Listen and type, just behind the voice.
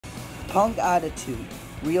Punk attitude,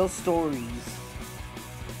 real stories.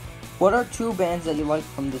 What are two bands that you like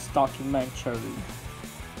from this documentary?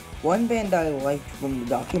 One band that I liked from the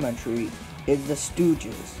documentary is the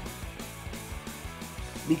Stooges.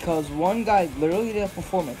 Because one guy literally did a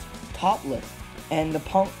performance, topless, and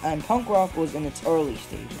punk rock was in its early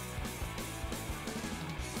stages.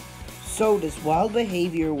 So this wild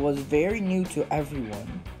behavior was very new to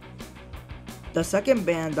everyone. The second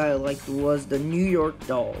band that I liked was the New York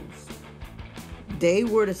Dolls. They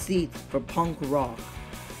were the seeds for punk rock.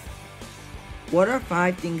 What are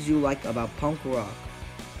 5 things you like about punk rock?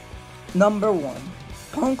 Number 1.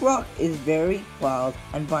 Punk rock is very loud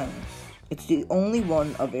and violent. It's the only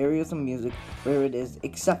one of areas of music where it is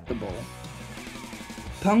acceptable.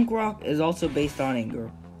 Punk rock is also based on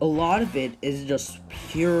anger. A lot of it is just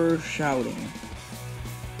pure shouting.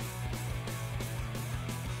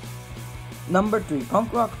 Number 3.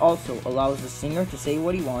 Punk rock also allows the singer to say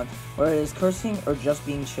what he wants, whether it is cursing or just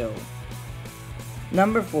being chill.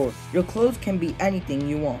 Number 4. Your clothes can be anything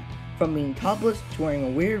you want, from being topless to wearing a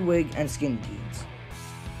weird wig and skinny jeans.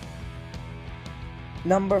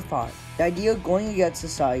 Number 5. The idea of going against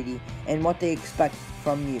society and what they expect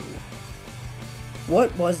from you.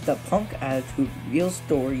 What was the punk attitude real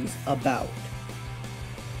stories about?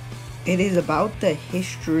 It is about the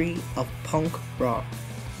history of punk rock.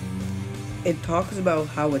 It talks about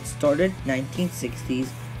how it started in 1960s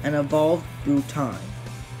and evolved through time,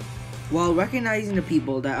 while recognizing the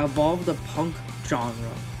people that evolved the punk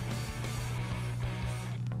genre.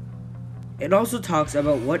 It also talks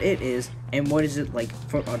about what it is and what is it like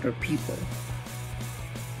for other people.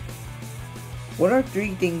 What are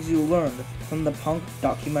 3 things you learned from the punk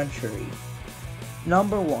documentary?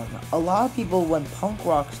 Number 1. A lot of people when punk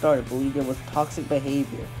rock started believed it was toxic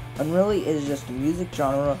behavior, when really it is just a music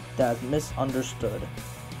genre that is misunderstood.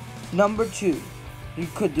 Number 2. You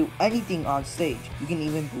could do anything on stage. You can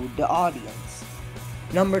even boo the audience.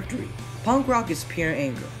 Number 3. Punk rock is pure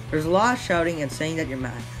anger. There's a lot of shouting and saying that you're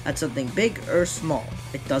mad at something big or small.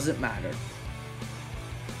 It doesn't matter.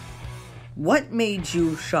 What made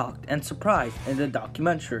you shocked and surprised in the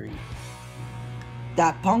documentary?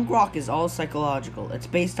 That punk rock is all psychological. It's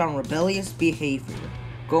based on rebellious behavior,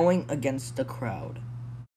 going against the crowd.